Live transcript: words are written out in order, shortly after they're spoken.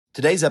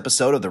Today's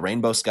episode of the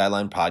Rainbow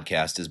Skyline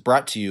podcast is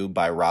brought to you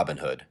by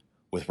Robinhood.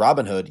 With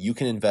Robinhood, you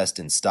can invest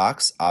in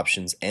stocks,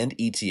 options, and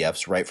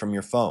ETFs right from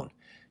your phone.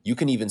 You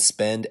can even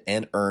spend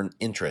and earn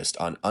interest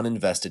on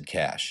uninvested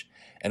cash.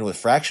 And with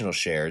fractional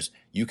shares,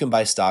 you can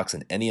buy stocks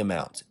in any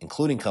amount,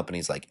 including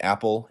companies like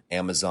Apple,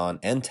 Amazon,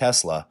 and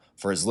Tesla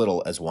for as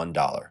little as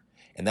 $1.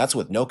 And that's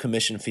with no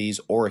commission fees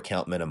or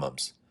account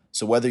minimums.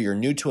 So whether you're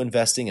new to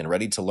investing and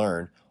ready to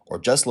learn, or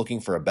just looking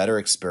for a better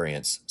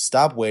experience,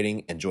 stop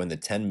waiting and join the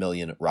 10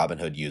 million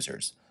Robinhood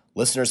users.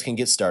 Listeners can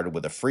get started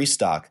with a free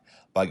stock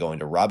by going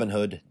to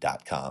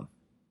Robinhood.com.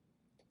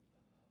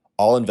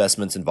 All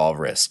investments involve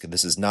risk.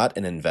 This is not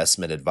an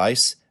investment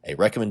advice, a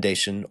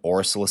recommendation,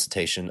 or a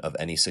solicitation of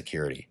any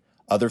security.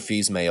 Other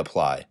fees may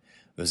apply.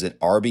 Visit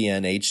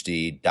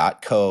rbnhd.co/fees.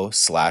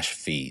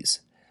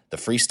 The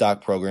free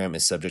stock program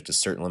is subject to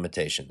certain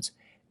limitations.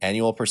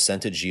 Annual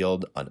percentage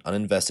yield on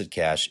uninvested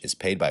cash is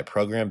paid by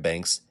program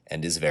banks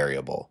and is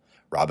variable.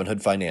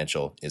 Robinhood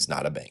Financial is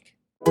not a bank.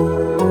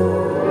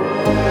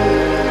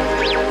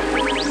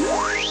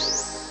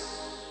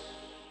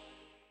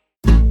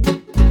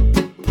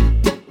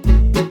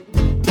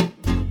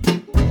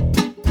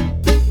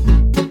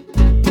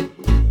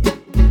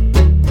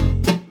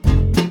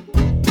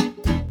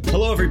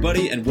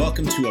 And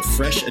welcome to a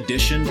fresh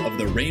edition of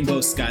the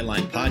Rainbow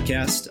Skyline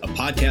podcast, a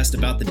podcast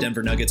about the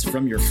Denver Nuggets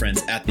from your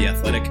friends at The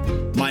Athletic.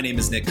 My name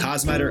is Nick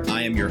Kosmatter.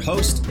 I am your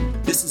host.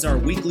 This is our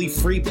weekly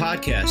free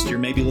podcast. You're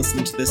maybe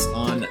listening to this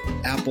on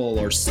Apple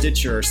or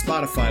Stitcher or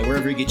Spotify,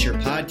 wherever you get your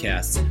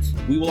podcasts.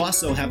 We will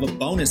also have a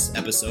bonus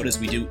episode as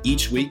we do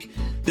each week.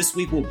 This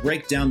week we'll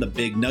break down the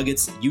big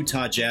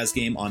Nuggets-Utah Jazz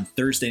game on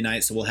Thursday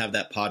night, so we'll have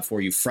that pod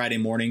for you Friday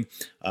morning.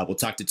 We'll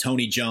talk to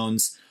Tony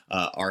Jones,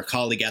 our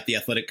colleague at The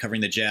Athletic covering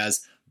the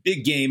Jazz.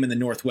 Big game in the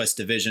Northwest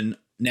Division,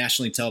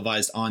 nationally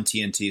televised on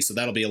TNT, so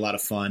that'll be a lot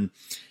of fun.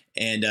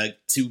 And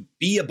to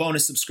be a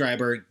bonus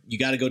subscriber, you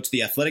got to go to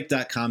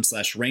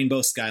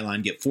theathletic.com/Rainbow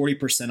Skyline, get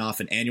 40% off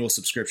an annual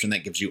subscription.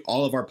 That gives you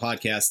all of our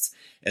podcasts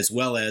as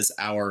well as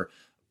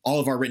all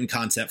of our written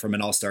content from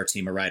an all-star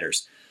team of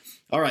writers.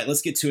 All right,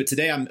 let's get to it.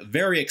 Today, I'm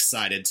very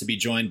excited to be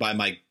joined by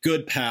my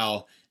good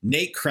pal,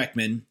 Nate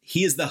Kreckman.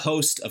 He is the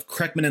host of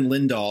Kreckman and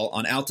Lindahl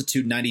on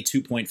Altitude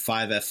 92.5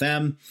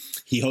 FM.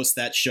 He hosts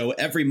that show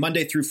every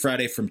Monday through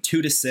Friday from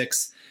 2 to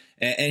 6,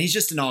 and he's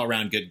just an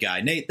all-around good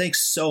guy. Nate,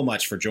 thanks so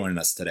much for joining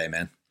us today,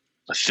 man.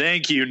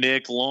 Thank you,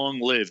 Nick.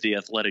 Long live the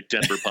Athletic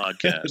Denver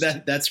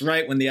podcast. That's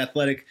right. When the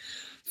Athletic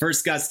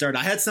first got started,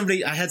 I had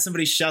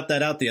somebody shout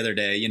that out the other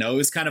day. You know, it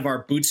was kind of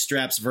our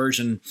bootstraps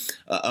version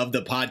of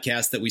the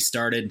podcast that we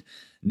started.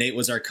 Nate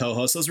was our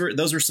co-host.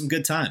 Those were some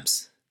good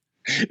times.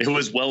 It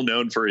was well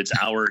known for its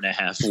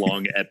hour-and-a-half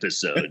long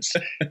episodes.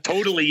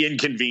 Totally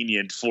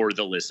inconvenient for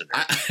the listener.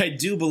 I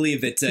do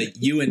believe that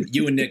you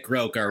and Nick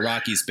Groke, our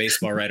Rockies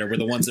baseball writer, were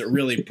the ones that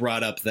really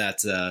brought up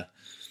that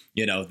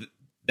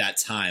that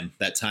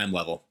time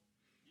level.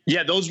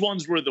 Yeah, those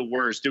ones were the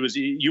worst. It was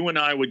you and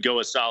I would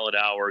go a solid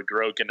hour.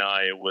 Groke and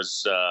I, it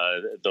was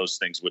those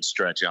things would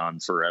stretch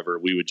on forever.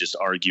 We would just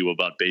argue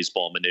about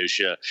baseball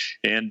minutia,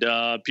 and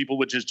people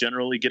would just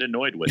generally get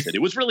annoyed with it.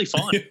 It was really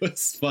fun. It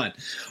was fun.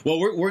 Well,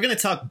 we're going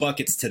to talk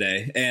buckets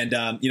today, and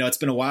it's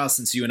been a while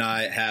since you and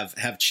I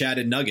have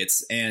chatted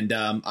Nuggets, and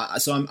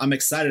so I'm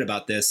excited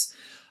about this.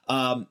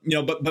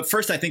 But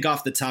first, I think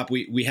off the top,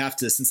 we have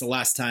to, since the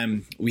last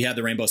time we had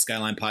the Rainbow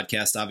Skyline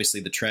podcast, obviously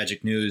the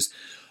tragic news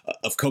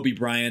of Kobe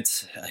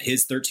Bryant,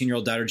 his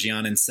 13-year-old daughter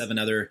Gianna, and 7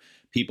 other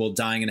people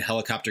dying in a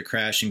helicopter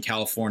crash in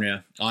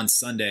California on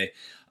Sunday.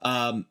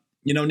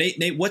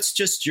 Nate, what's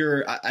just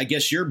your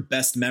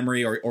best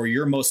memory or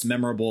your most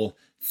memorable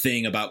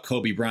thing about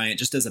Kobe Bryant,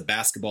 just as a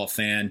basketball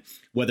fan,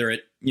 whether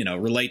it,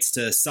 relates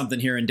to something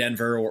here in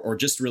Denver or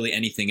just really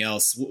anything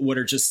else? What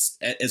are,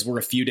 just as we're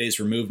a few days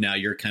removed now,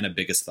 your kind of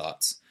biggest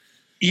thoughts?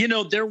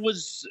 There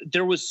was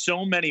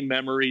so many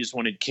memories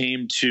when it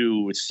came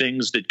to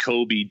things that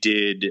Kobe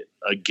did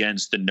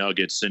against the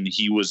Nuggets, and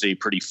he was a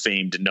pretty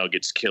famed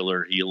Nuggets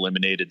killer. He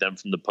eliminated them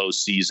from the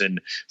postseason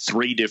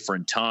 3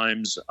 different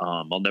times.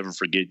 I'll never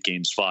forget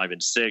games 5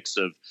 and 6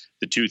 of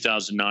the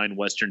 2009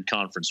 Western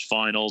Conference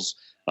Finals.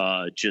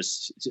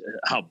 Just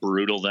how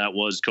brutal that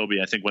was.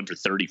 Kobe, I think, went for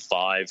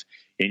 35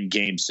 in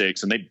game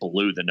 6, and they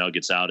blew the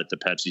Nuggets out at the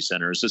Pepsi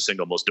Center. It's the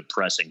single most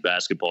depressing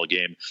basketball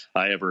game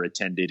I ever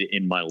attended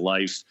in my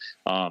life.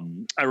 I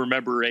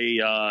remember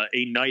a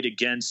night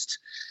against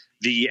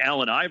the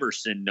Allen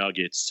Iverson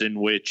Nuggets in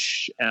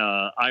which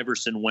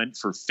Iverson went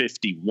for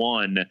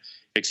 51,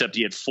 except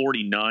he had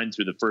 49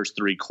 through the first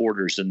 3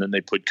 quarters, and then they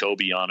put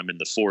Kobe on him in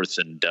the 4th,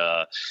 and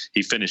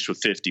he finished with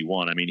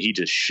 51. I mean, he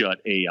just shut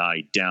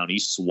AI down. He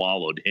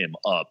swallowed him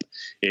up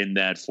in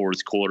that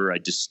 4th quarter. I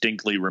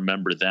distinctly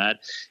remember that.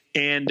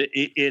 And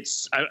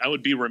I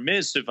would be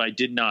remiss if I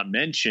did not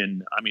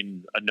mention,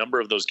 a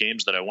number of those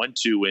games that I went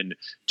to in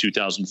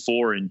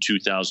 2004 and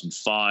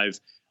 2005,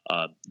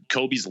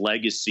 Kobe's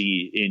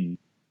legacy in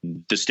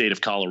the state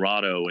of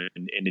Colorado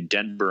and in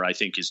Denver, I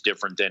think, is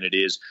different than it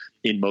is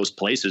in most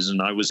places.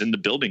 And I was in the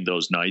building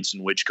those nights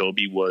in which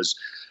Kobe was,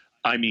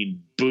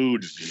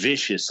 booed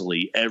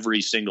viciously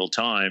every single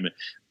time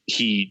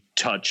he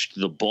touched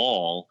the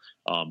ball,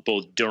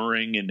 both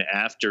during and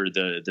after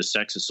the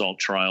sex assault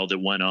trial that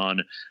went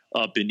on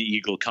up in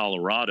Eagle,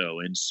 Colorado.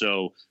 And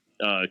so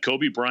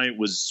Kobe Bryant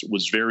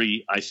was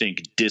very, I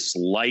think,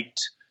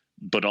 disliked,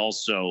 but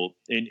also,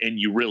 and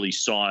you really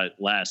saw it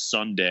last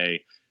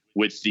Sunday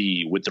with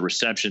the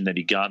reception that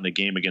he got in the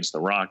game against the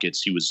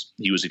Rockets. He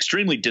was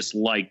extremely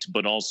disliked,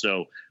 but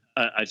also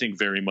I think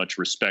very much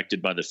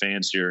respected by the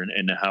fans here.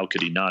 And how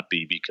could he not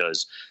be?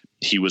 Because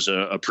he was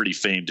a pretty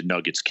famed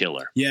Nuggets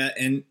killer. Yeah.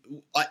 And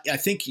I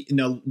think,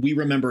 we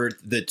remember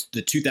the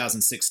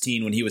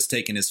 2016 when he was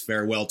taking his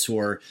farewell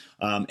tour.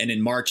 And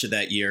in March of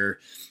that year,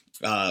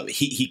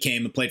 he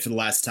came and played for the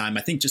last time.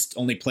 I think just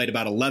only played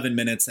about 11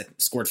 minutes. I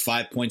scored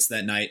 5 points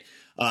that night.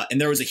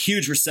 And there was a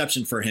huge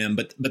reception for him.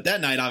 But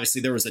that night,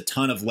 obviously, there was a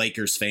ton of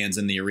Lakers fans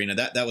in the arena.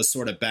 That was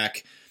sort of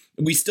back.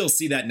 We still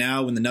see that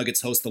now when the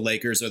Nuggets host the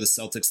Lakers or the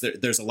Celtics.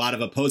 There's a lot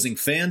of opposing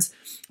fans.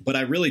 But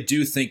I really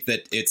do think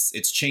that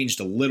it's changed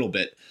a little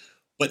bit.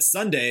 But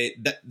Sunday,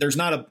 that's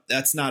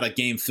not a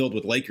game filled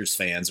with Lakers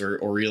fans or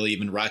really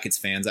even Rockets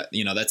fans.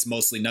 That's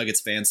mostly Nuggets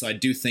fans. So I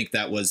do think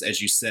that was,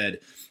 as you said,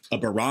 a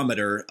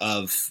barometer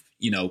of,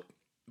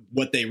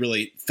 what they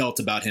really felt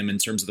about him in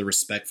terms of the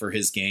respect for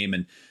his game.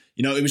 And,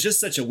 it was just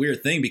such a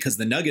weird thing because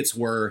the Nuggets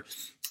were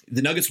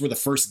the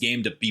first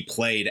game to be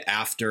played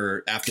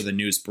after the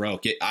news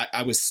broke.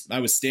 I was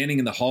standing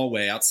in the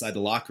hallway outside the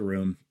locker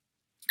room,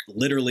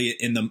 literally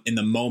in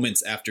the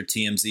moments after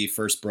TMZ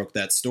first broke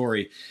that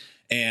story.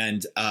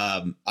 And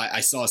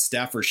I saw a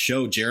staffer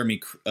show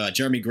Jeremy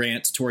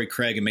Grant, Torrey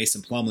Craig, and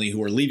Mason Plumlee, who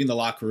were leaving the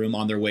locker room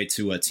on their way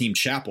to Team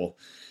Chapel.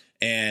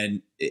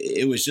 And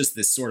it was just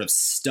this sort of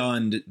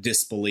stunned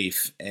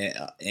disbelief.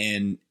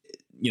 And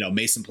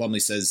Mason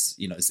Plumlee says,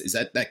 is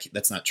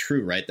that's not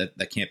true, right?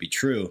 That can't be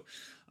true.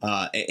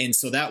 And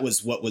so that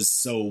was what was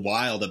so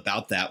wild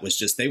about that was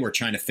just they were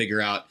trying to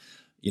figure out,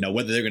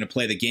 whether they're going to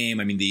play the game.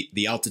 I mean,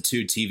 the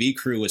Altitude TV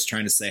crew was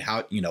trying to say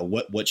how,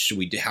 what should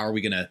we do? How are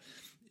we going to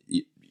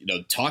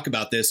talk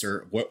about this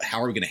or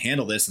how are we going to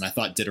handle this? And I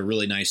thought did a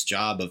really nice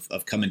job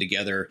of coming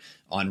together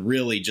on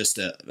really just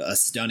a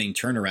stunning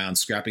turnaround,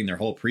 scrapping their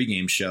whole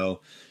pregame show.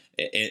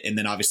 And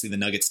then obviously the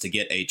Nuggets to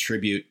get a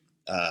tribute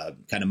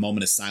kind of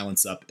moment of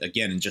silence up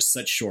again in just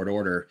such short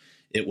order.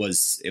 It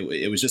was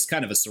just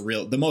kind of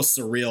the most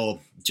surreal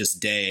just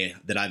day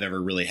that I've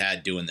ever really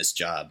had doing this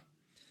job.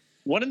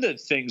 One of the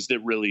things that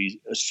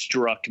really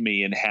struck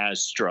me and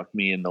has struck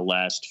me in the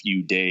last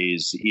few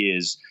days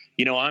is,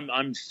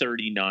 I'm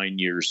 39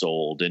 years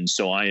old, and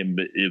so I am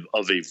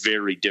of a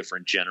very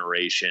different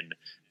generation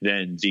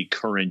than the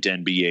current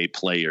NBA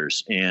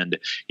players. And,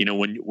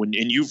 when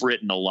you've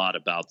written a lot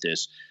about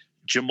this,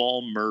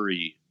 Jamal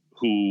Murray,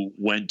 who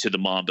went to the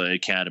Mamba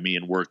Academy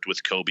and worked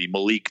with Kobe,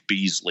 Malik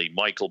Beasley,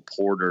 Michael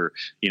Porter,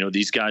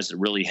 these guys that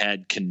really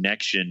had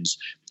connections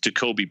to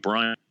Kobe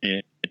Bryant.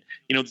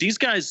 These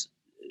guys,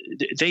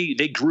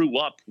 they grew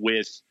up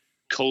with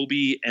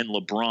Kobe and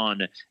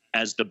LeBron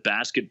as the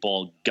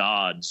basketball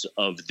gods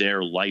of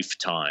their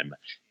lifetime.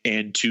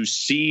 And to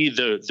see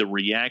the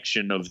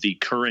reaction of the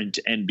current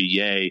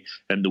NBA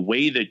and the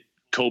way that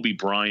Kobe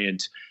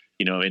Bryant,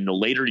 in the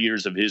later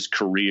years of his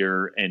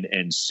career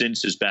and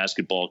since his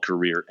basketball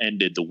career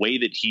ended, the way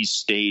that he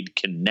stayed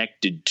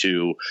connected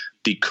to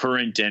the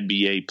current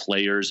NBA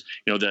players,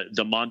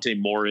 the Monte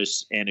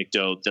Morris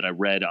anecdote that I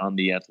read on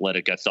The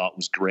Athletic, I thought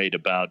was great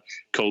about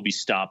Kobe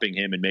stopping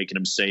him and making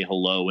him say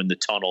hello in the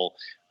tunnel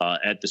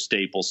at the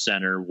Staples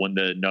Center when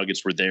the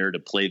Nuggets were there to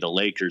play the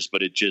Lakers.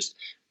 But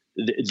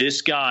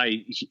this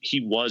guy, he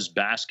was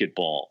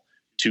basketball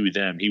to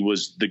them. He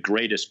was the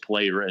greatest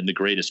player and the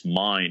greatest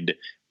mind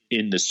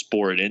in the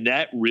sport. And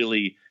that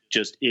really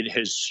it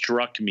has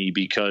struck me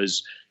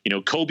because,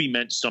 Kobe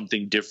meant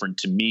something different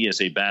to me as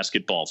a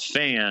basketball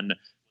fan,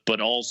 but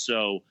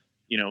also,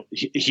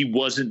 he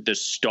wasn't the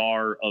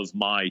star of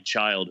my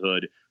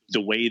childhood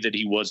the way that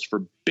he was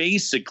for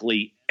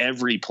basically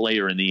every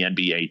player in the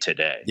NBA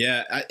today.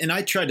 Yeah. And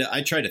I tried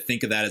to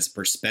think of that as a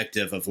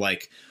perspective of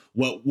like,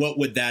 what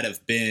would that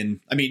have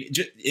been? I mean,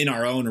 in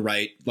our own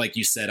right, like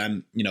you said,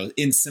 I'm,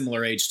 in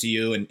similar age to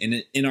you and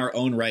in our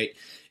own right,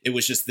 it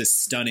was just this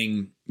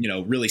stunning,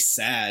 really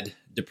sad,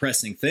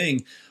 depressing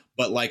thing.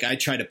 But like, I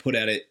try to put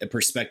at it a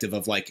perspective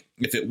of like,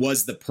 if it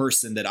was the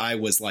person that I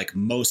was like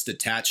most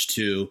attached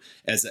to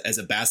as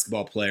a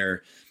basketball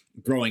player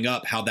growing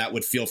up, how that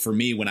would feel for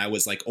me when I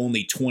was like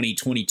only 20,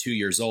 22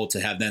 years old to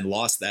have then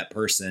lost that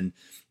person.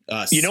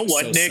 You know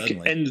what, Nick?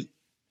 Suddenly. And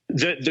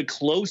the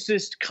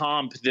closest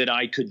comp that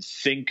I could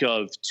think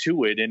of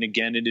to it, and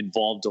again, it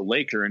involved a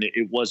Laker, and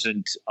it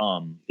wasn't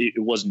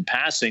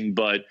passing,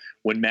 but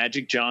when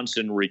Magic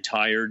Johnson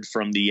retired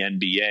from the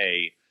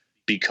NBA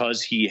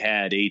because he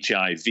had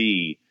HIV,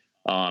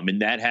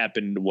 and that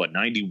happened,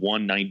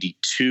 91,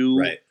 92?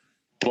 Right.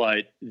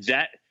 But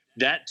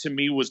that to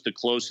me was the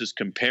closest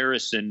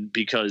comparison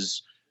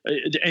because,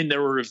 and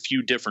there were a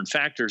few different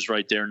factors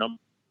right there. Number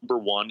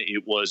one,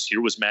 here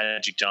was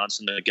Magic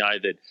Johnson, the guy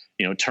that,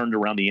 turned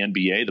around the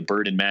NBA, the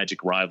Bird and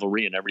Magic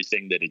rivalry and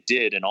everything that it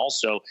did. And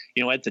also,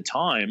 at the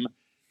time,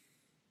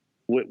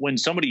 when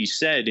somebody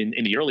said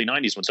in the early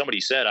 90s, when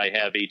somebody said I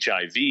have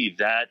HIV,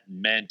 that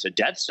meant a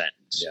death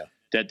sentence. Yeah.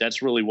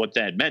 That's really what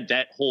that meant.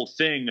 That whole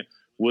thing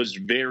was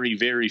very,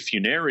 very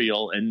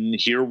funereal. And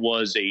here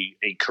was a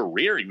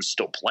career. He was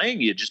still playing.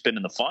 He had just been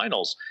in the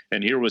finals.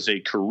 And here was a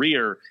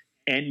career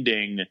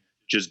ending,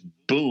 just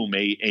boom,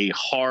 a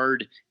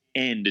hard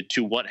end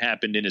to what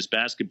happened in his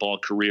basketball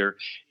career.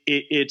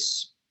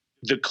 It's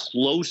the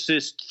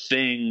closest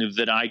thing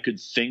that I could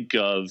think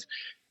of.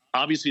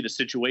 Obviously, the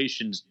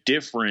situation's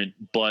different,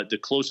 but the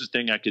closest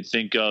thing I could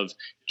think of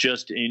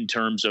just in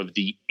terms of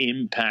the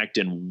impact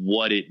and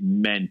what it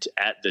meant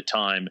at the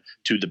time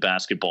to the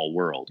basketball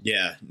world.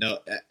 Yeah, no,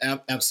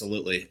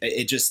 absolutely.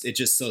 It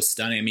just so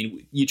stunning. I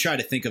mean, you try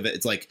to think of it,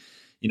 it's like,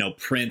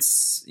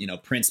 Prince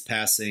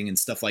passing and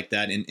stuff like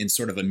that in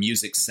sort of a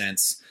music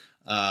sense.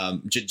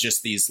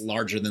 Just these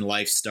larger than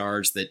life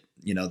stars that,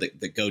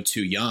 that go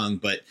too young.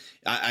 But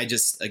I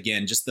just,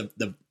 again, just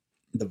the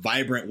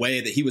vibrant way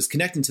that he was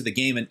connecting to the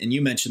game. And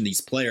you mentioned these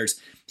players,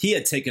 he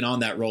had taken on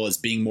that role as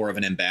being more of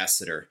an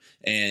ambassador.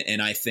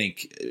 And I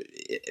think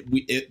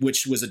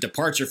which was a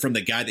departure from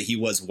the guy that he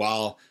was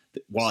while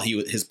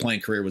his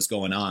playing career was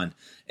going on.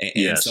 And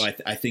yes. So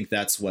I think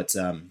that's what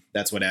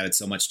added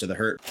so much to the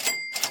hurt.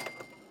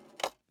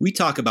 We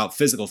talk about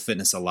physical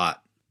fitness a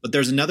lot, but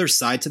there's another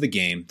side to the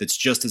game that's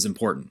just as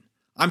important.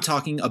 I'm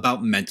talking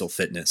about mental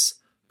fitness.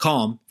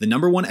 Calm, the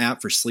 #1 app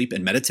for sleep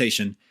and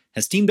meditation,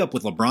 has teamed up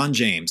with LeBron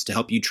James to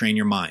help you train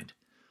your mind.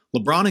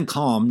 LeBron and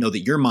Calm know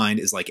that your mind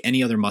is like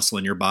any other muscle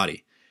in your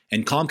body,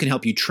 and Calm can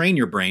help you train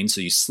your brain so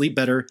you sleep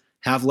better,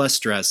 have less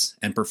stress,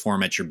 and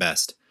perform at your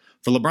best.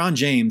 For LeBron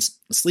James,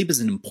 sleep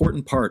is an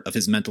important part of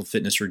his mental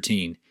fitness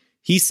routine.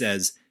 He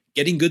says,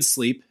 "Getting good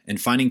sleep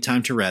and finding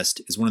time to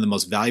rest is one of the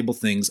most valuable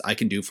things I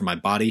can do for my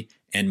body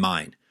and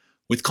mind."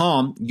 With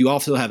Calm, you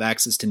also have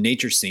access to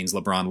nature scenes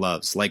LeBron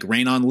loves, like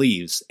rain on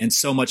leaves, and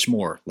so much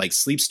more, like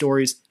sleep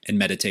stories and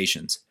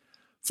meditations.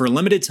 For a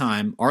limited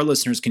time, our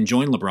listeners can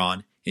join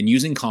LeBron in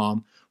using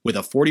Calm with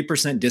a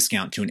 40%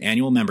 discount to an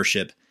annual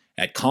membership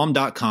at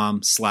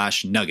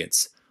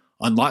calm.com/nuggets.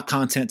 Unlock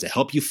content to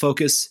help you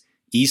focus,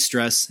 ease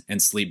stress,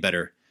 and sleep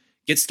better.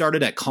 Get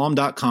started at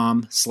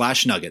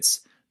calm.com/nuggets.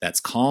 That's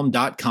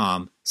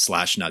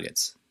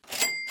calm.com/nuggets.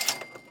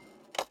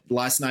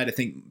 Last night, I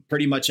think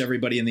pretty much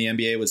everybody in the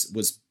NBA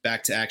was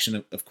back to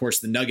action. Of course,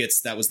 the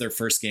Nuggets, that was their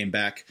first game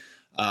back.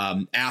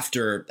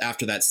 After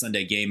that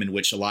Sunday game in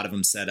which a lot of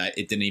them said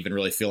it didn't even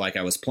really feel like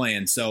I was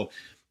playing. So,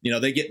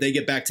 they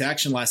get back to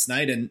action last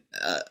night. And,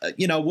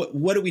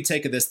 what do we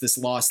take of this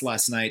loss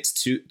last night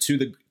to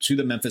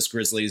the Memphis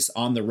Grizzlies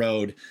on the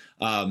road?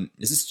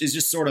 Is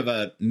just sort of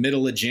a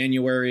middle of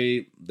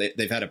January?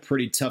 They've had a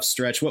pretty tough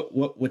stretch.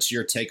 What's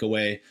your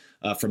takeaway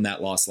from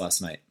that loss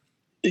last night?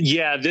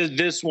 Yeah,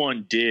 this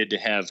one did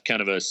have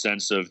kind of a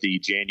sense of the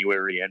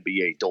January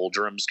NBA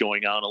doldrums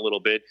going on a little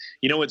bit.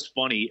 It's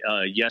funny.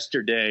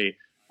 Yesterday,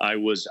 I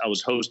was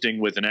hosting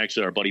with, and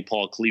actually our buddy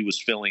Paul Klee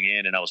was filling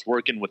in, and I was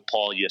working with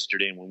Paul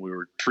yesterday. And when we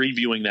were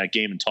previewing that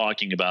game and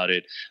talking about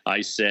it,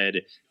 I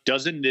said,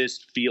 doesn't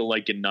this feel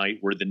like a night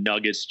where the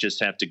Nuggets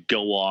just have to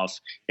go off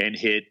and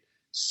hit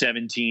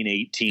 17,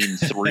 18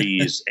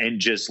 threes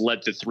and just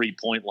let the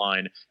 3-point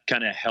line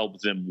kind of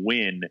help them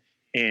win?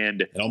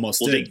 And it almost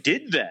did. They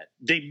did that.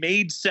 They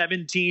made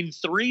 17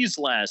 threes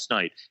last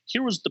night.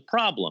 Here was the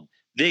problem.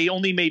 They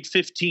only made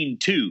 15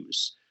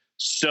 twos.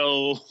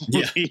 So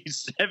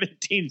these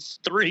 17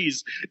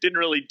 threes didn't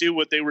really do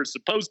what they were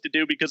supposed to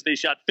do because they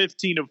shot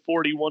 15 of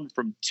 41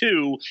 from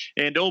 2.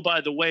 And oh, by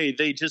the way,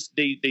 they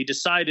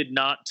decided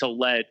not to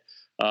let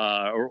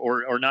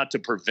or not to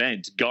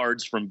prevent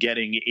guards from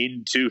getting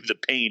into the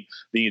paint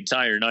the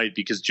entire night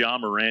because Ja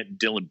Morant and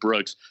Dylan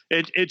Brooks,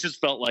 it just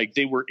felt like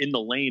they were in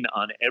the lane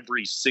on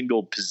every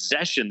single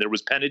possession. There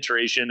was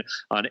penetration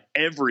on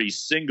every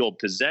single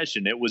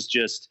possession. It was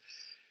just,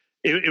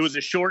 it was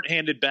a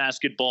shorthanded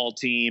basketball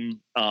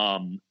team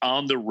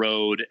on the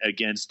road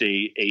against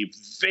a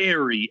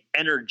very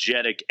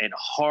energetic and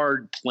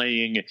hard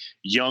playing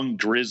young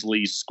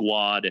Grizzlies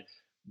squad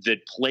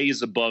that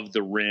plays above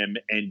the rim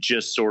and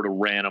just sort of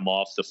ran them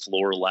off the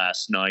floor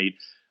last night.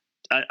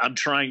 I'm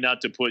trying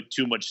not to put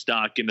too much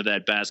stock into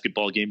that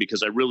basketball game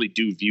because I really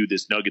do view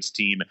this Nuggets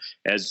team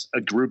as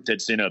a group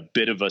that's in a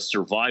bit of a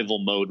survival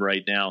mode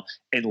right now.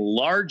 And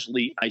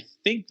largely, I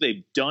think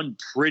they've done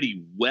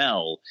pretty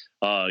well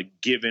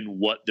given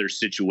what their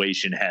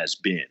situation has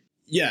been.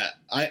 Yeah,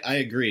 I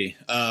agree.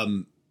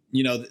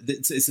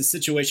 It's a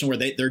situation where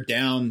they're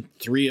down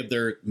 3 of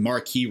their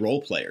marquee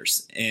role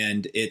players,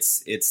 and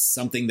it's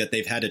something that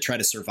they've had to try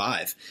to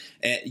survive.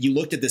 You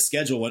looked at the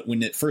schedule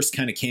when it first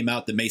kind of came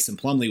out that Mason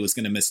Plumlee was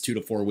going to miss 2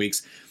 to 4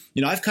 weeks.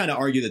 I've kind of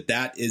argued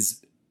that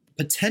is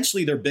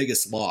potentially their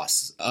biggest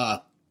loss,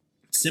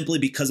 simply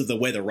because of the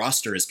way the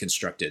roster is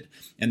constructed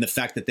and the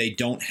fact that they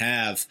don't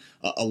have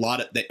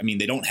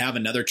they don't have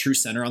another true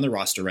center on the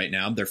roster right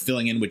now. They're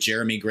filling in with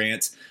Jeremy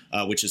Grant,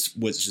 which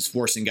is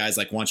forcing guys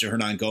like Juancho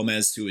Hernan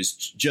Gomez, who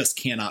just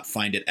cannot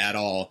find it at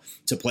all,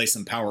 to play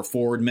some power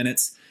forward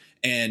minutes.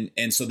 And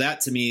so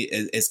that to me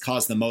has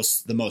caused the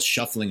most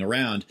shuffling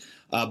around.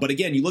 But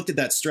again, you looked at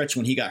that stretch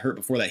when he got hurt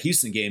before that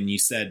Houston game, and you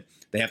said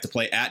they have to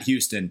play at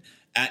Houston,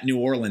 at New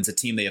Orleans, a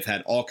team they have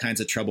had all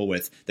kinds of trouble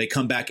with. They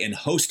come back and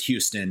host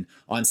Houston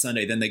on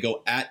Sunday. Then they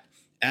go at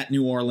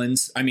New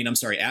Orleans.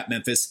 At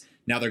Memphis.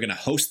 Now they're going to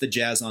host the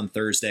Jazz on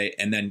Thursday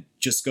and then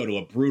just go to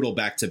a brutal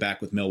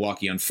back-to-back with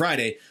Milwaukee on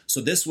Friday.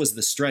 So this was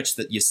the stretch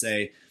that you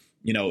say,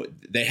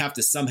 they have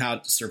to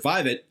somehow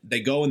survive it. They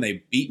go and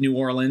they beat New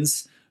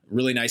Orleans.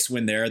 Really nice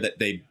win there. That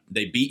they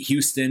beat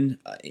Houston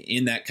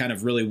in that kind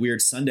of really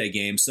weird Sunday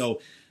game. So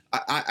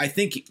I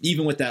think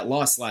even with that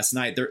loss last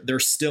night, they're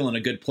still in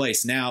a good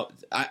place. Now,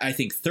 I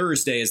think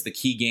Thursday is the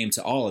key game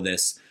to all of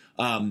this.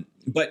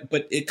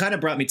 But it kind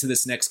of brought me to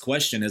this next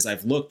question as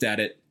I've looked at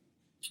it.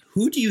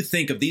 Who do you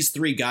think of these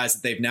three guys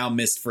that they've now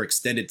missed for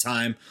extended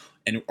time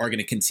and are going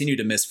to continue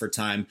to miss for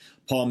time?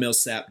 Paul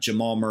Millsap,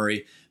 Jamal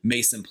Murray,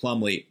 Mason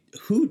Plumlee.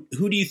 Who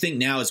do you think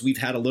now, as we've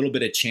had a little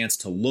bit of chance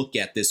to look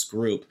at this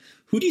group,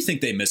 who do you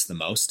think they miss the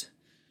most?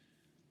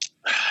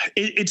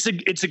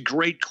 It's a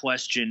great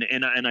question,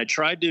 and I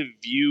try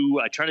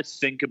to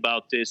think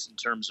about this in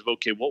terms of,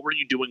 okay, what were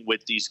you doing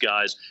with these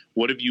guys?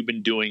 What have you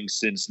been doing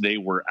since they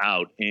were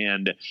out?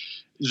 And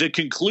the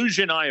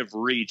conclusion I have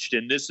reached,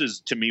 and this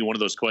is to me one of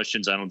those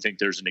questions I don't think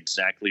there's an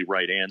exactly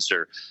right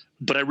answer,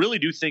 but I really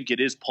do think it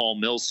is Paul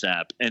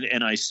Millsap,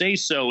 and I say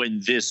so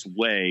in this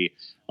way.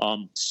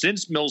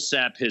 Since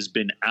Millsap has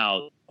been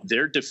out,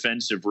 their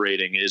defensive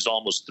rating is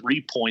almost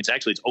 3 points.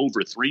 Actually, it's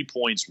over 3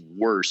 points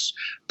worse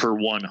per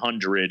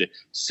 100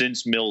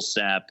 since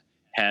Millsap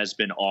has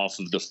been off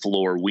of the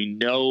floor. We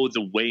know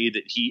the way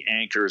that he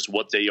anchors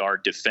what they are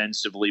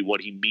defensively,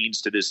 what he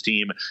means to this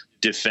team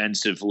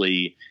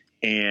defensively.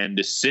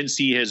 And since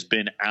he has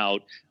been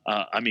out,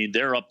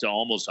 they're up to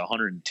almost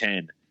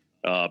 110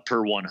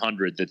 per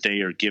 100 that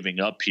they are giving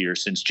up here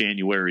since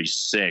January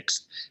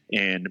 6th.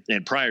 And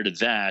prior to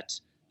that,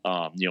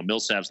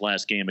 Millsap's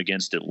last game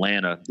against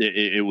Atlanta,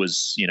 it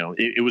was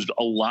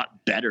a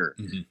lot better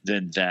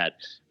than that.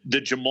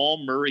 The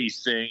Jamal Murray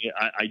thing,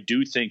 I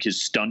do think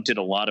has stunted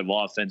a lot of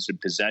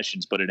offensive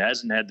possessions, but it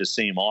hasn't had the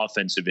same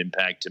offensive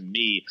impact to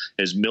me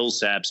as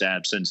Millsap's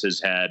absence has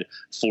had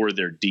for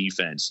their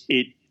defense.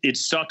 It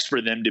sucks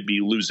for them to be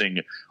losing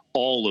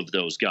all of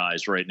those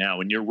guys right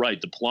now. And you're right,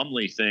 the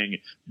Plumlee thing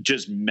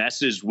just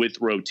messes with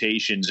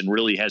rotations and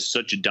really has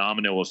such a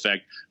domino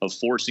effect of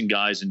forcing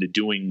guys into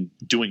doing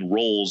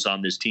roles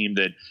on this team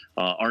that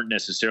aren't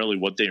necessarily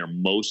what they are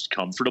most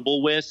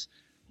comfortable with.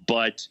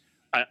 But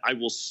I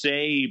will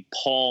say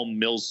Paul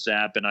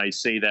Millsap, and I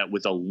say that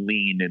with a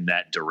lean in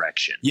that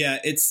direction. Yeah,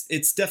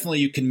 it's definitely,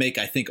 you can make,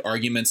 I think,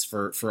 arguments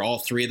for all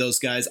three of those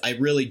guys. I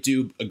really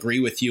do agree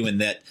with you in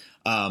that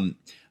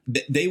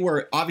they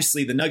were,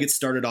 obviously, the Nuggets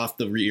started off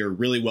the year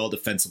really well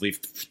defensively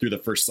through the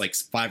first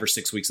 5 or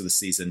 6 weeks of the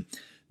season.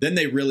 Then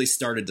they really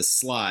started to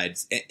slide,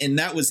 and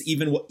that was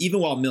even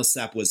while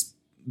Millsap was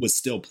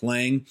still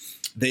playing.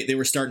 They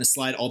were starting to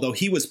slide, although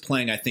he was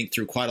playing, I think,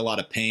 through quite a lot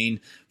of pain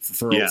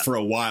for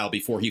a while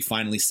before he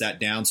finally sat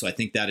down. So I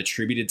think that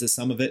attributed to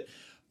some of it.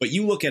 But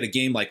you look at a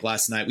game like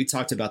last night, we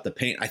talked about the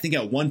paint. I think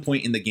at one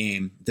point in the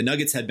game, the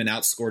Nuggets had been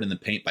outscored in the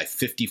paint by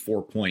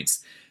 54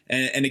 points.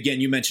 And again,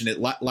 you mentioned it.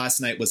 Last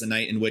night was a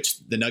night in which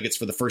the Nuggets,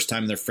 for the first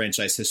time in their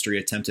franchise history,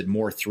 attempted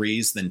more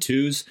threes than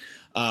twos.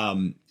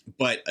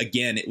 But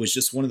again, it was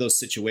just one of those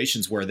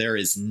situations where there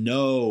is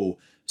no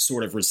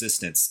sort of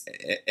resistance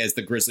as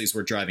the Grizzlies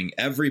were driving.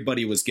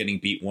 Everybody was getting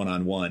beat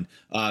one-on-one.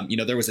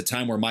 There was a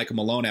time where Michael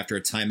Malone, after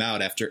a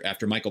timeout,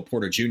 after Michael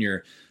Porter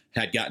Jr.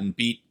 had gotten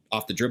beat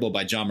off the dribble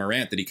by John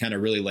Morant, that he kind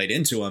of really laid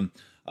into him.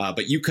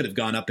 But you could have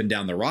gone up and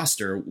down the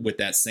roster with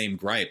that same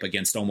gripe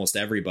against almost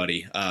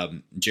everybody.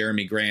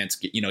 Jeremy Grant,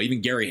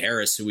 even Gary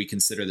Harris, who we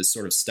consider this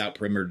sort of stout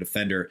perimeter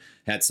defender,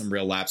 had some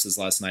real lapses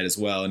last night as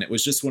well. And it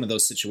was just one of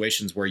those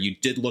situations where you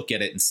did look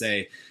at it and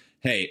say,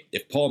 hey,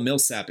 if Paul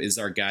Millsap is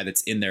our guy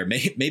that's in there,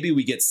 maybe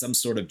we get some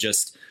sort of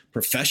just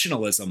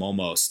professionalism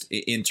almost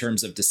in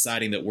terms of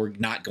deciding that we're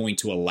not going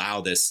to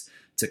allow this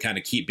to kind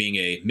of keep being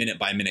a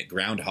minute-by-minute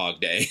Groundhog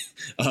Day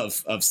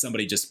of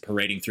somebody just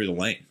parading through the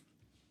lane.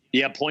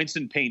 Yeah, points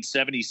in paint,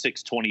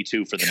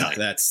 76-22 for the night.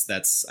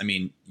 That's. I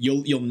mean,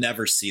 you'll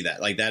never see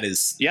that. Like that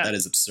is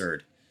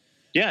absurd.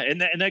 Yeah,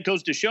 and that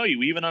goes to show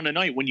you, even on a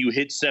night when you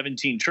hit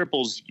 17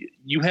 triples,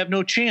 you have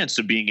no chance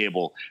of being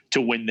able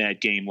to win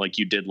that game like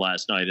you did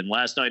last night. And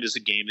last night is a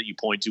game that you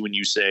point to when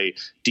you say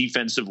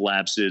defensive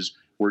lapses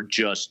were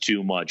just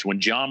too much. When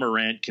John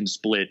Morant can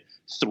split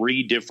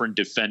three different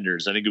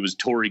defenders, I think it was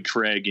Torrey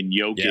Craig and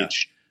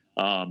Jokic,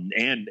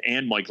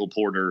 and Michael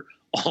Porter,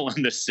 all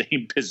in the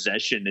same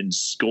possession and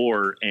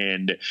score,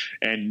 and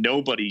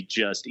nobody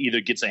just either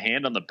gets a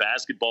hand on the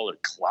basketball or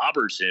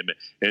clobbers him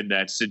in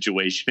that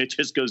situation. It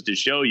just goes to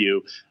show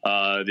you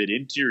that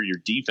interior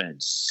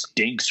defense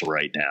stinks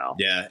right now.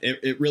 Yeah,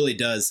 it really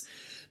does.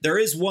 There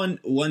is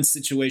one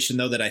situation,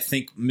 though, that I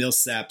think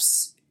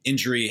Millsap's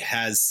injury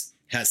has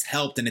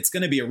helped, and it's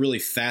going to be a really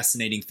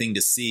fascinating thing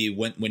to see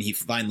when he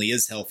finally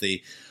is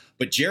healthy.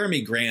 But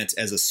Jeremy Grant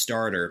as a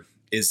starter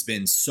has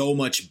been so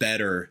much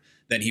better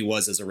than he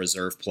was as a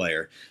reserve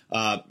player.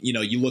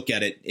 You look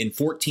at it in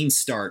 14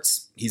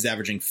 starts, he's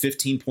averaging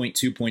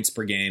 15.2 points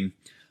per game.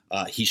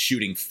 He's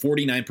shooting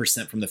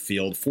 49% from the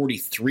field,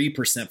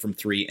 43% from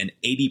three, and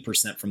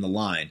 80% from the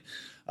line.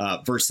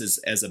 Versus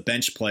as a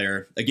bench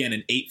player, again,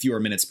 in 8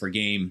 fewer minutes per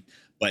game,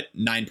 but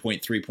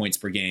 9.3 points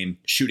per game,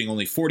 shooting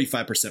only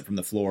 45% from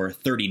the floor,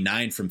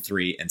 39 from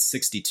three, and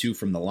 62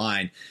 from the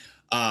line.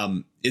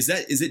 Is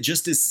it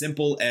just as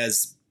simple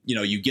as,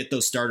 you get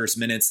those starters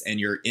minutes and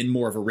you're in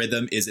more of a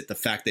rhythm? Is it the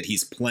fact that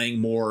he's playing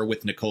more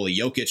with Nikola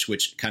Jokic,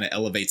 which kind of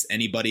elevates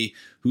anybody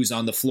who's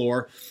on the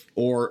floor?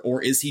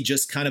 Or is he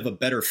just kind of a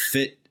better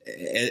fit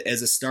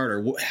as a starter?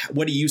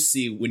 What do you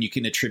see when you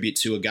can attribute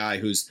to a guy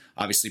who's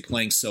obviously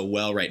playing so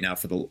well right now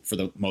for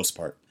the most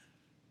part?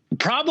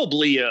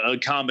 Probably a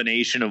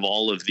combination of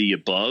all of the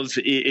above.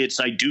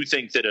 I do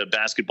think that a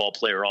basketball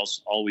player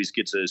always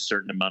gets a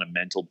certain amount of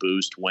mental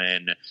boost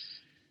when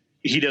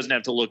he doesn't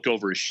have to look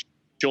over his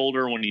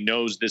shoulder, when he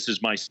knows this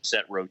is my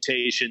set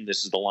rotation,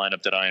 this is the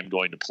lineup that I am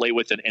going to play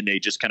with, and they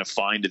just kind of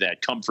find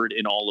that comfort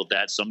in all of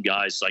that. Some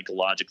guys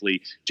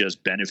psychologically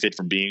just benefit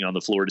from being on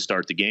the floor to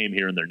start the game,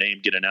 hearing their name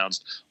get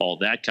announced, all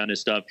that kind of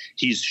stuff.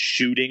 He's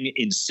shooting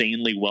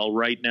insanely well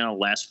right now.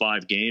 Last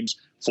 5 games,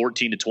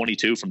 14 to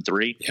 22 from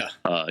three,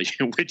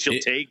 which he'll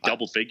take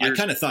double figures. I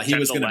kind of thought he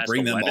was going to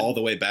bring 11. Them all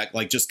the way back,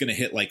 like just going to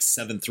hit like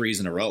 7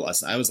 threes in a row.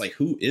 I was like,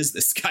 who is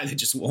this guy that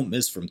just won't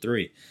miss from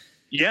three?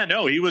 Yeah,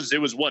 no, it was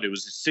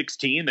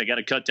 16. They got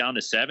to cut down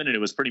to 7, and it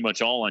was pretty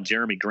much all on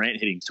Jeremy Grant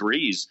hitting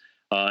threes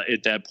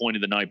at that point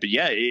of the night. But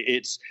yeah,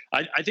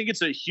 I think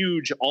it's a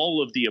huge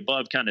all of the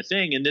above kind of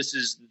thing. And this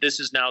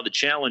is now the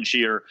challenge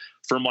here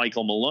for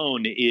Michael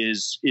Malone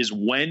is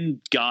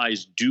when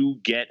guys do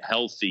get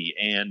healthy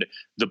and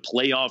the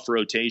playoff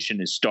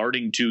rotation is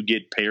starting to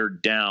get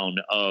pared down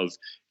of,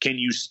 can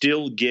you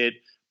still get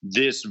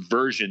this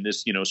version,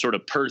 this, sort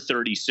of per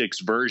 36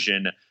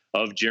 version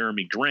of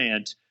Jeremy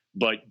Grant,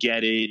 but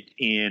get it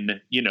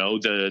in,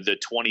 the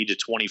 20 to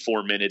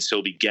 24 minutes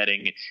he'll be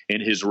getting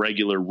in his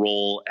regular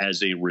role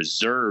as a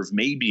reserve,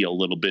 maybe a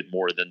little bit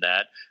more than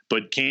that.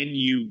 But can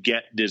you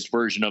get this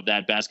version of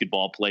that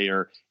basketball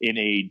player in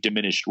a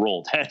diminished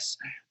role? That's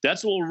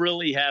what we'll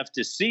really have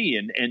to see.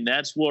 And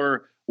that's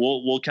where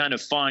we'll kind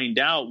of find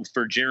out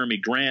for Jeremy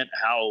Grant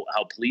how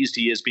pleased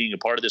he is being a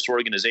part of this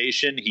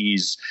organization.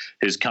 His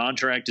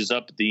contract is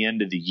up at the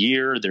end of the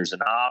year. There's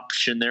an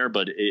option there,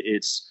 but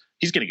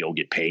he's going to go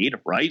get paid,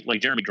 right?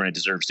 Like Jeremy Grant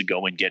deserves to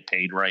go and get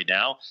paid right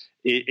now.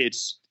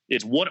 It's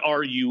what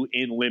are you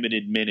in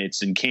limited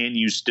minutes, and can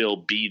you still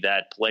be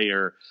that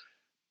player?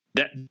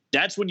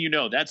 That's when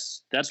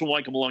that's when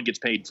Michael Malone gets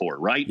paid for,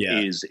 right?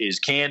 Yeah. Is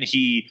can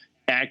he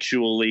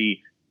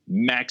actually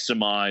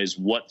maximize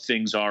what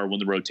things are when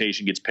the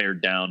rotation gets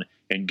pared down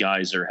and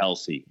guys are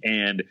healthy?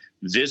 And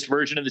this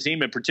version of the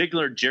team, in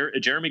particular,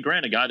 Jeremy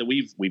Grant, a guy that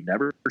we've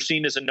never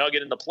seen as a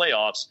Nugget in the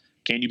playoffs.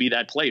 Can you be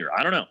that player?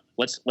 I don't know.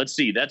 Let's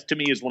see. That to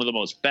me is one of the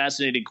most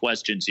fascinating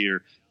questions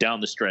here down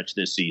the stretch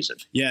this season.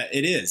 Yeah,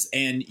 it is.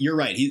 And you're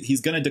right.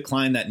 He's going to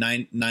decline that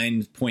 $9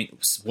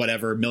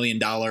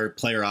 million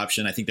player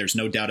option. I think there's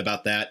no doubt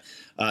about that.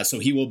 So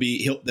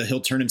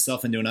he'll turn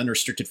himself into an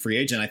unrestricted free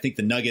agent. I think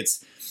the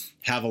Nuggets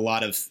have a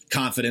lot of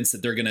confidence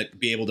that they're going to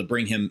be able to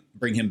bring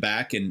him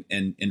back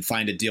and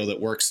find a deal that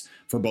works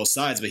for both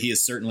sides. But he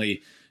is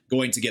certainly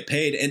going to get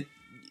paid. And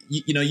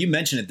you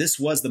mentioned it. This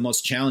was the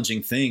most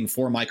challenging thing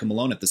for Michael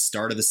Malone at the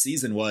start of the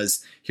season.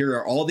 Was here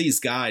are all these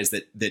guys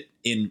that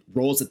in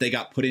roles that they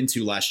got put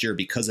into last year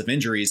because of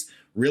injuries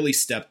really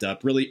stepped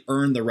up, really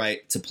earned the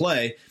right to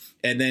play.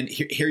 And then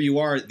here you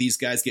are, these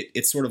guys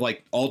it's sort of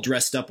like all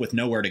dressed up with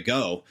nowhere to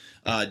go,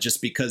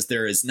 just because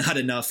there's not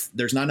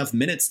enough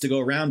minutes to go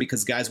around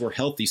because guys were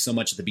healthy so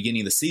much at the beginning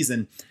of the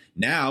season.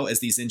 Now,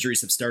 as these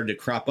injuries have started to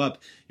crop up,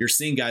 you're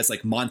seeing guys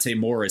like Monte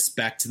Morris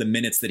back to the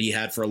minutes that he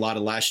had for a lot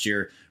of last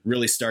year,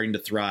 really starting to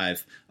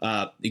thrive.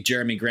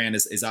 Jeremy Grant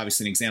is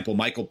obviously an example.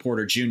 Michael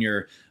Porter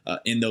Jr.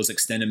 In those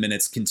extended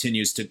minutes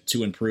continues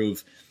to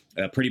improve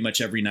pretty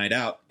much every night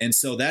out. And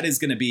so that is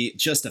going to be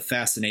just a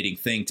fascinating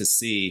thing to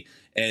see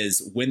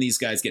as when these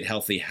guys get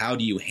healthy, how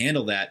do you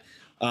handle that?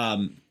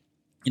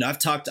 I've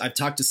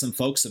talked to some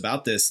folks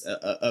about this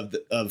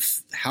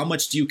of how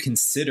much do you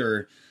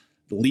consider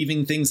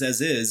leaving things as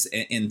is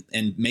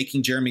and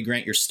making Jeremy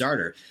Grant your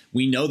starter.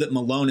 We know that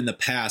Malone in the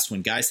past,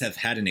 when guys have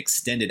had an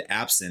extended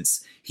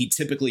absence, he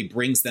typically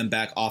brings them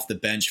back off the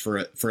bench for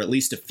at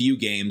least a few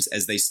games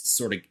as they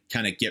sort of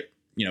kind of get,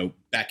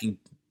 back in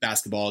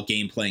basketball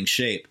game playing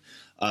shape.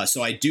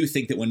 So I do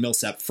think that when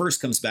Millsap first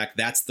comes back,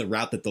 that's the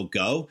route that they'll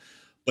go.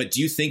 But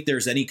do you think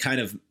there's any kind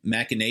of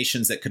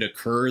machinations that could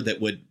occur that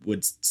would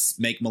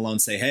make Malone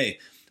say, hey,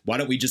 why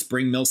don't we just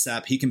bring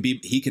Millsap? He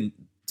can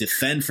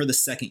defend for the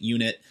second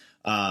unit.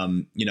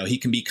 He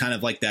can be kind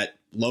of like that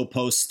low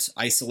post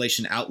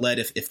isolation outlet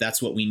if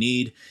that's what we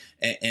need.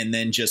 And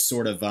then just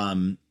sort of,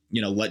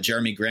 let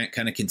Jeremy Grant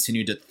kind of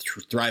continue to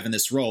thrive in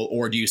this role.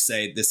 Or do you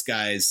say this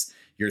guy's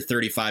your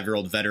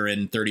 35-year-old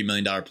veteran, $30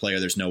 million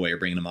player? There's no way you're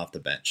bringing him off the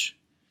bench.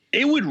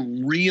 It would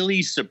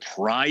really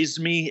surprise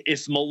me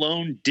if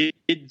Malone did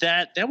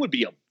that. That would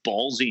be a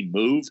ballsy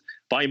move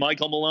by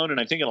Michael Malone. And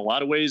I think in a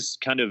lot of ways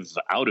kind of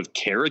out of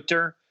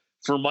character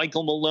for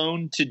Michael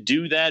Malone to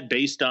do that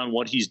based on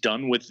what he's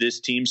done with this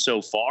team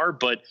so far.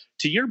 But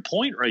to your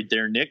point right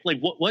there, Nick, like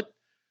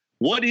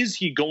what is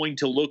he going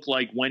to look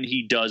like when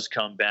he does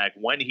come back,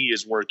 when he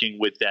is working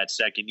with that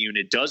second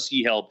unit? Does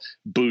he help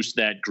boost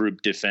that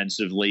group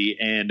defensively?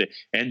 And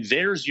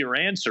there's your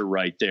answer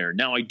right there.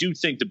 Now, I do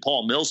think that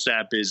Paul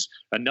Millsap is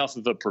enough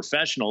of a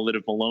professional that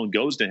if Malone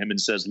goes to him and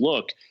says,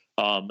 look,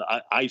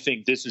 I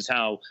think this is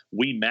how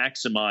we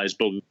maximize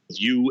both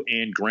you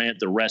and Grant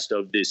the rest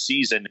of this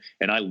season,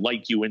 and I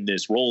like you in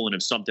this role. And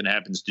if something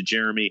happens to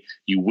Jeremy,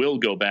 you will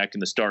go back in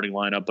the starting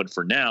lineup. But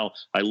for now,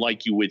 I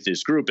like you with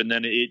this group. And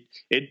then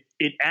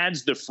it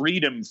adds the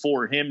freedom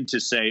for him to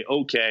say,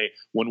 okay,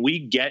 when we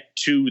get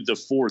to the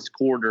fourth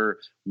quarter,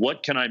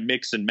 what can I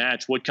mix and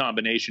match? What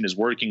combination is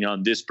working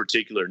on this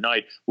particular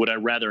night? Would I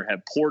rather have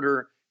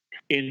Porter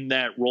in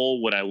that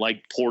role? Would I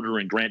like Porter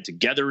and Grant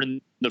together in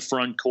the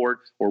front court?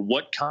 Or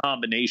what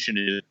combination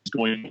is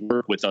going to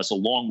work with us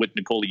along with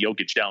Nikola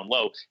Jokic down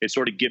low? It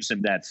sort of gives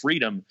him that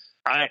freedom.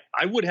 I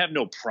would have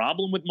no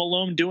problem with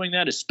Malone doing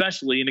that,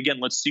 especially, and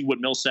again, let's see what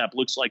Millsap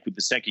looks like with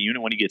the second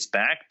unit when he gets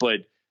back.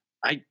 But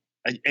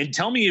and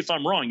tell me if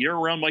I'm wrong. You're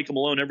around Michael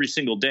Malone every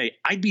single day.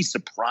 I'd be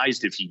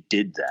surprised if he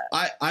did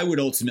that. I would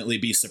ultimately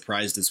be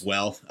surprised as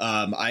well.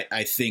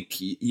 I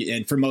think,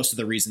 and for most of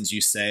the reasons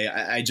you say,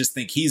 I just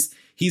think he's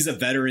a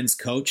veterans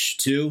coach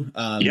too.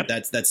 Yep.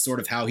 That's sort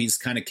of how he's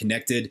kind of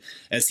connected.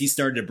 As he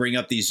started to bring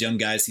up these young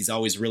guys, he's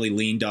always really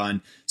leaned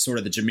on sort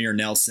of the Jameer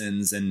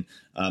Nelsons and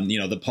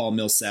the Paul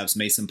Millsaps,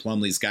 Mason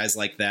Plumlees, guys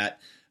like that.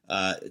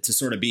 To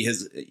sort of be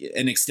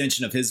an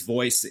extension of his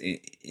voice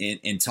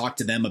and talk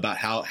to them about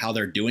how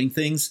they're doing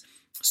things.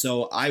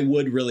 So I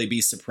would really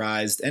be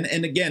surprised.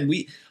 And again,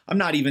 I'm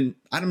not even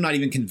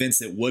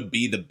convinced it would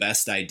be the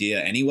best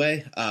idea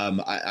anyway.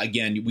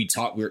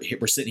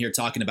 We're sitting here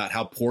talking about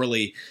how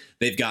poorly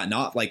they've gotten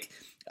off. Like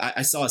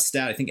I saw a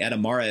stat, I think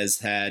Adam Mares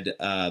had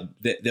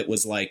that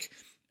was like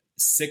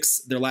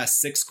their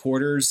last six first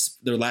quarters,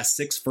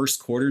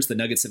 the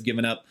Nuggets have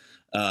given up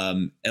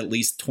at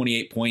least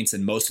 28 points,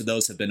 and most of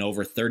those have been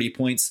over 30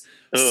 points.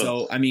 Ugh.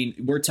 So, I mean,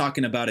 we're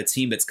talking about a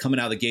team that's coming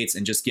out of the gates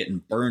and just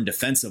getting burned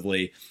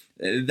defensively.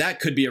 That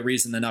could be a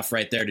reason enough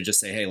right there to just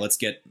say, hey, let's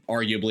get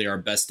arguably our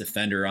best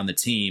defender on the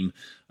team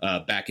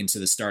back into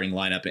the starting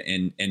lineup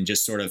and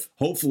just sort of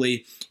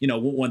hopefully,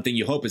 one thing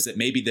you hope is that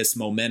maybe this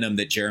momentum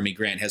that Jeremy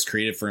Grant has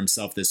created for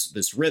himself,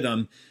 this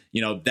rhythm,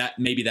 that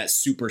maybe that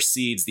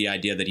supersedes the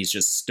idea that he's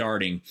just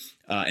starting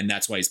and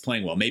that's why he's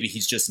playing well. Maybe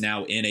he's just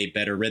now in a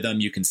better rhythm.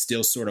 You can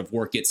still sort of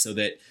work it so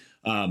that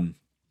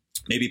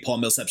maybe Paul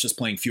Millsap's just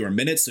playing fewer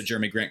minutes, so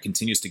Jeremy Grant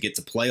continues to get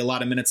to play a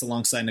lot of minutes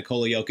alongside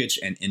Nikola Jokic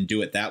and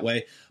do it that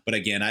way. But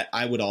again,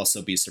 I would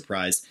also be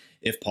surprised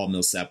if Paul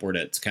Millsap were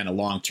to kind of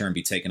long-term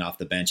be taken off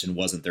the bench and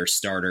wasn't their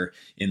starter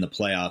in the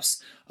playoffs.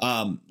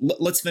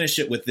 Let's finish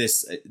it with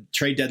this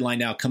trade deadline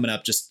now coming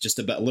up just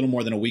about a little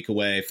more than a week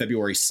away,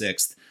 February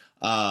 6th.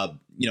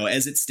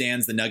 As it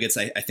stands, the Nuggets,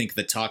 I think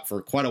the talk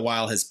for quite a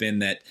while has been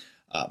that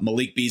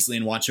Malik Beasley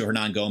and Juancho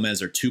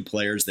Hernan-Gomez are two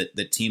players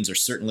that teams are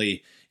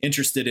certainly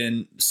interested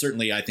in.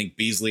 Certainly, I think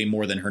Beasley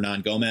more than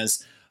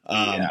Hernan-Gomez.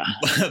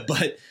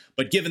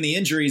 But given the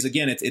injuries,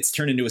 again, it's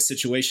turned into a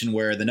situation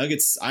where the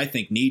Nuggets, I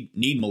think, need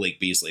Malik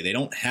Beasley. They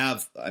don't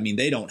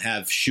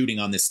have shooting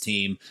on this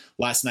team.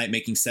 Last night,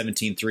 making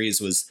 17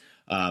 threes was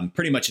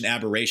pretty much an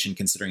aberration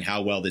considering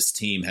how well this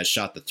team has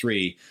shot the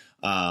three.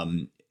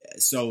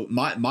 So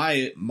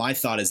my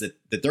thought is that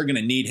they're going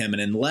to need him,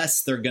 and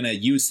unless they're going to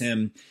use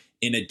him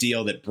in a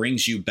deal that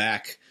brings you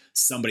back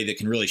somebody that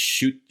can really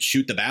shoot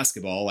the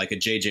basketball like a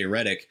JJ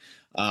Redick,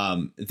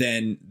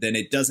 then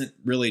it doesn't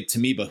really, to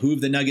me, behoove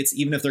the Nuggets,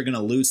 even if they're going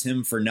to lose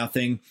him for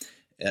nothing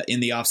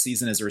in the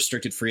offseason as a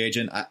restricted free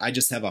agent. I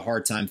just have a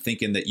hard time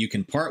thinking that you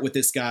can part with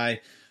this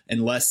guy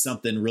unless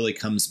something really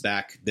comes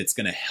back that's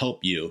going to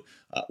help you.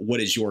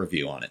 What is your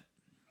view on it?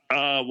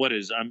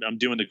 I'm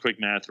doing the quick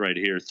math right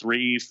here.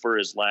 3 for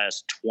his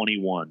last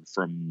 21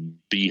 from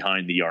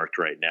behind the arc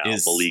right now.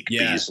 Malik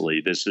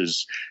Beasley. This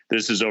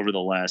is over the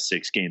last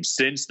 6 games.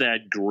 Since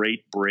that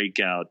great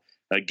breakout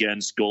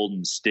against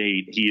Golden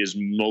State, he has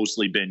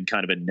mostly been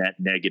kind of a net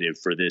negative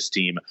for this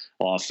team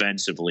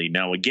offensively.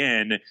 Now,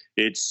 again,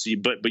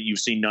 but you've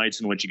seen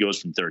nights in which he goes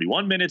from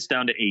 31 minutes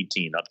down to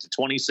 18, up to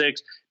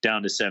 26,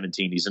 down to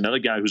 17. He's another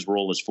guy whose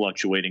role is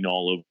fluctuating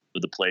all over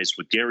the place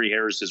with Gary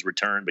Harris's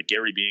return, but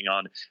Gary being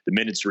on the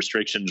minutes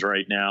restrictions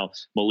right now.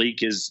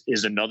 Malik is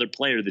another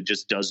player that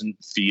just doesn't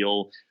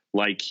feel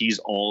like he's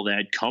all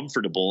that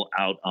comfortable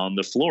out on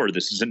the floor.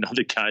 This is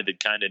another guy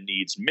that kind of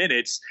needs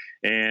minutes.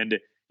 And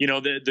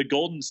the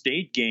Golden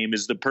State game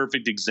is the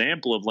perfect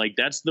example of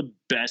that's the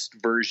best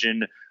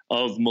version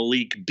of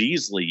Malik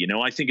Beasley.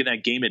 I think of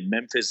that game at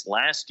Memphis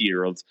last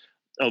year of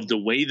the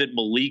way that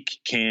Malik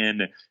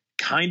can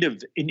kind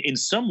of, in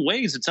some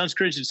ways, it sounds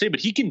crazy to say, but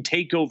he can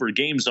take over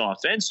games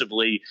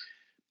offensively.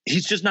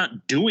 He's just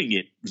not doing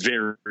it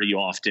very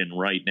often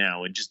right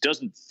now and just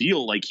doesn't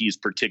feel like he's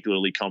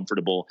particularly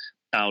comfortable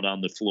out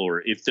on the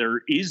floor. If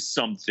there is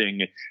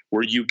something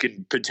where you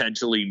can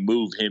potentially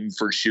move him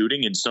for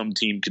shooting and some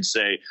team could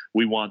say,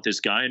 we want this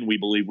guy and we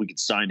believe we could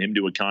sign him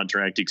to a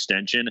contract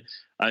extension,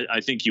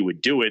 I think you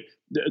would do it.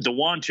 The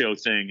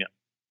Juancho thing,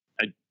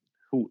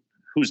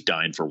 who's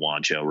dying for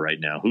Juancho right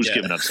now? Who's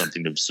giving up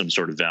something of some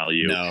sort of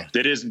value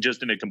that isn't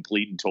just in a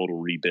complete and total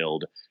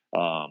rebuild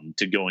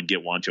to go and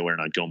get Juancho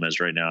Hernan-Gomez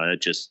right now?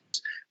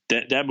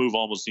 That move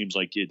almost seems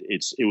like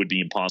it would be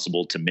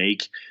impossible to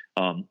make.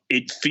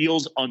 It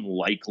feels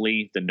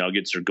unlikely the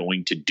Nuggets are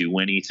going to do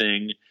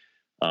anything.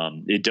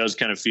 It does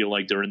kind of feel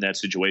like they're in that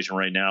situation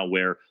right now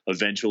where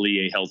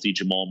eventually a healthy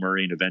Jamal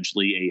Murray and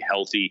eventually a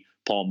healthy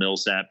Paul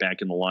Millsap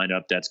back in the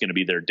lineup, that's going to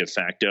be their de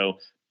facto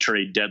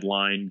trade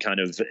deadline kind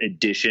of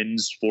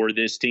additions for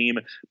this team.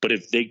 But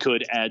if they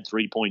could add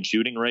 3-point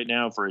shooting right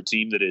now for a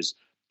team that is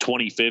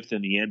 25th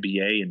in the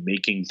NBA and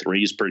making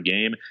threes per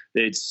game,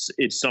 it's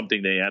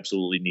something they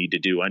absolutely need to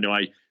do. I know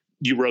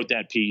you wrote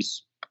that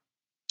piece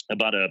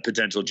about a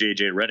potential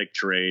JJ Redick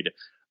trade.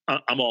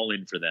 I'm all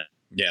in for that.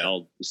 Yeah,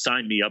 I'll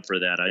sign me up for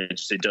that.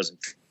 It doesn't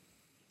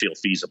feel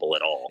feasible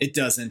at all. It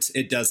doesn't.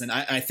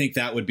 I think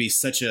that would be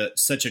such a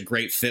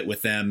great fit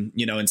with them.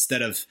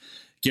 Instead of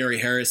Gary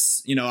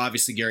Harris,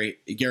 obviously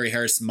Gary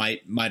Harris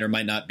might or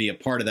might not be a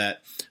part of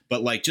that,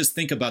 but just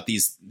think about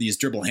these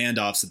dribble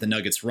handoffs that the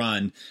Nuggets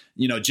run.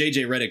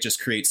 JJ Redick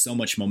just creates so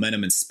much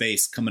momentum and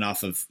space coming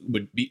off of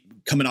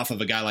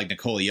a guy like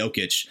Nikola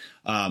Jokic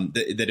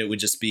that it would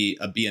just be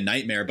a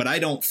nightmare. But I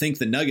don't think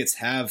the Nuggets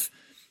have.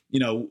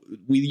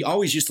 We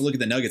always used to look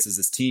at the Nuggets as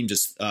this team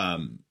just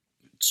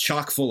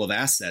chock full of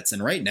assets,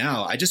 and right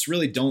now I just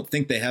really don't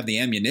think they have the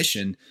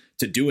ammunition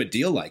to do a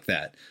deal like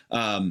that.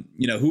 Who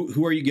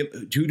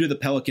do the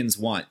Pelicans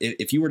want?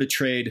 If you were to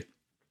trade,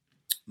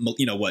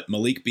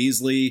 Malik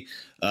Beasley,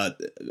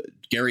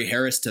 Gary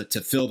Harris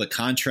to fill the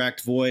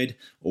contract void,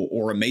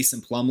 or a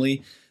Mason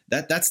Plumlee,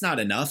 that's not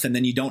enough. And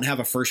then you don't have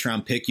a first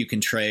round pick you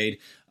can trade.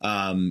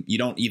 You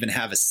don't even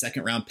have a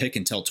second round pick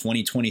until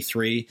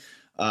 2023.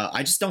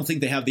 I just don't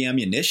think they have the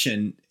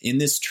ammunition in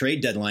this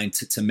trade deadline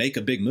to make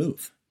a big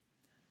move.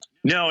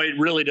 No, it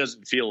really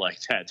doesn't feel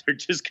like that. They're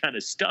just kind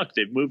of stuck.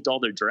 They've moved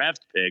all their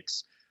draft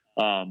picks.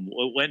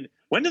 When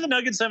do the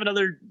Nuggets have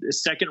another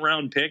second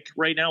round pick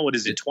right now? What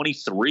is it,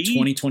 23?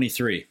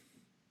 2023.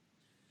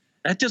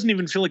 That doesn't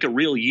even feel like a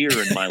real year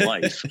in my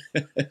life.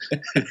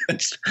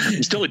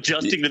 I'm still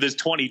adjusting to this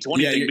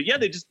 2020 thing. But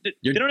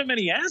they don't have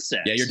any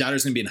assets. Yeah, your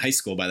daughter's going to be in high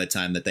school by the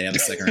time that they have a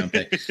second round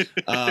pick.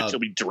 She'll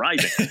be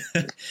driving.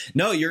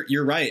 No,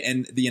 you're right.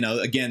 And,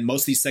 again,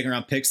 most of these second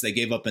round picks they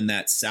gave up in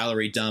that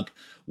salary dump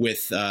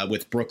with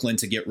Brooklyn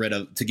to get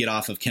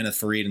off of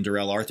Kenneth Faried and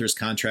Darrell Arthur's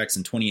contracts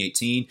in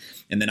 2018.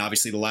 And then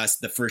obviously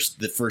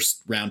the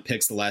first round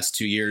picks the last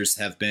 2 years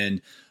have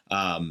been,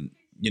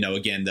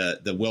 again,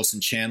 the Wilson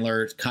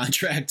Chandler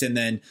contract, and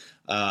then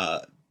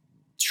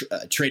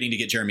trading to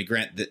get Jeremy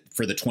Grant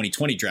for the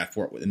 2020 draft,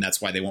 and that's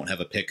why they won't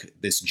have a pick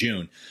this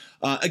June.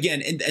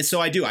 Again, and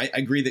so I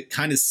agree that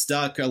kind of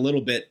stuck a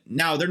little bit.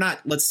 Now they're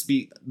not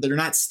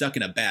stuck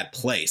in a bad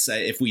place.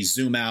 If we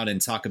zoom out and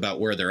talk about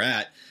where they're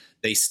at,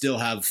 they still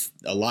have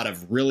a lot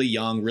of really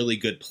young, really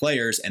good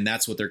players, and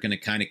that's what they're going to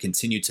kind of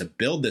continue to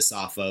build this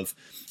off of.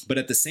 But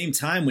at the same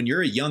time, when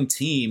you're a young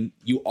team,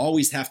 you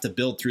always have to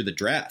build through the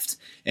draft.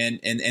 And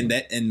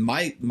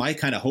my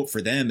kind of hope for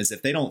them is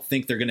if they don't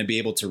think they're going to be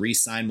able to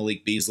re-sign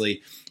Malik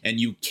Beasley and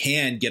you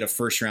can get a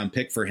first round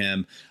pick for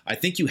him, I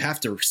think you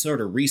have to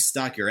sort of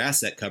restock your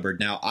asset cupboard.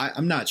 Now,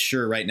 I'm not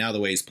sure right now the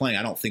way he's playing.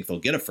 I don't think they'll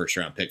get a first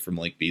round pick for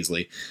Malik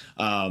Beasley.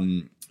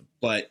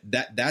 But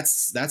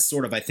that's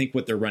sort of, I think,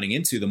 what they're running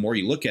into. The more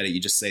you look at it,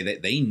 you just say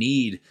that they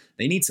need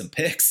some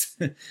picks.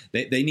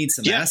 they need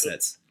some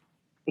assets.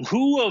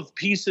 Who of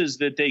pieces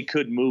that they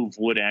could move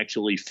would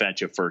actually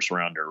fetch a first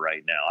rounder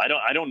right now? I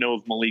don't know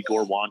if Malik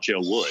or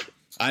Juancho would.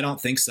 I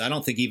don't think so. I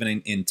don't think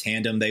even in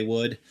tandem they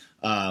would.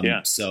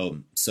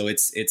 So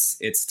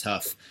it's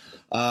tough.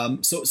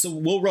 So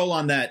we'll roll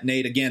on that,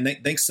 Nate. Again,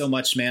 thanks so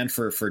much, man,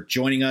 for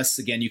joining us.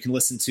 Again, you can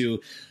listen to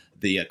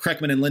the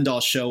Kreckman and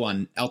Lindahl show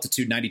on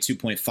Altitude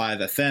 92.5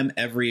 FM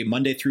every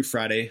Monday through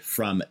Friday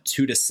from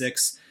 2 to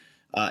 6.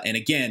 And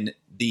again,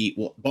 the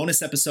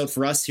bonus episode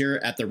for us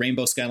here at the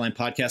Rainbow Skyline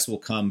Podcast will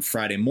come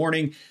Friday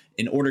morning.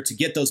 In order to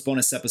get those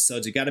bonus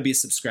episodes, you got to be a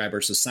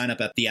subscriber. So sign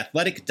up at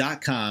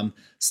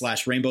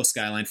theathletic.com/Rainbow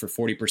Skyline for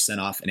 40%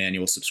 off an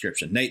annual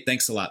subscription. Nate,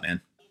 thanks a lot,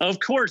 man.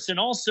 Of course. And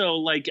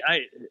also,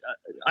 I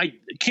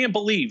can't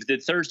believe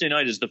that Thursday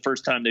night is the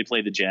first time they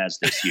play the Jazz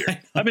this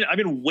year. I've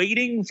been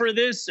waiting for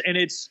this, and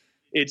it's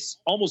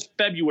almost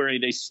February.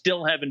 They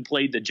still haven't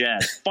played the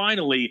Jazz.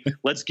 Finally,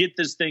 let's get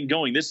this thing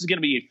going. This is going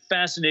to be a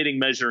fascinating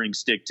measuring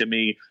stick to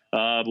me.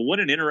 But what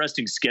an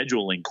interesting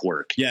scheduling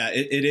quirk. Yeah,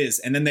 it is.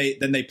 And then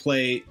they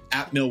play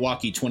at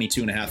Milwaukee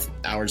 22 and a half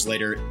hours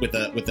later with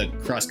a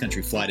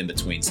cross-country flight in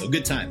between. So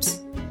good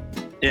times.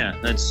 Yeah,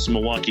 that's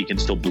Milwaukee can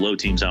still blow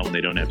teams out when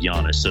they don't have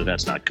Giannis, so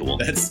that's not cool.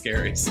 That's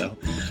scary. So,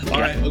 all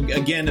right.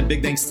 Again, a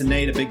big thanks to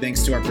Nate, a big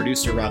thanks to our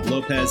producer, Rob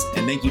Lopez,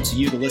 and thank you to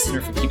you, the listener,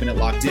 for keeping it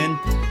locked in.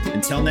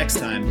 Until next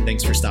time,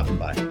 thanks for stopping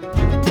by.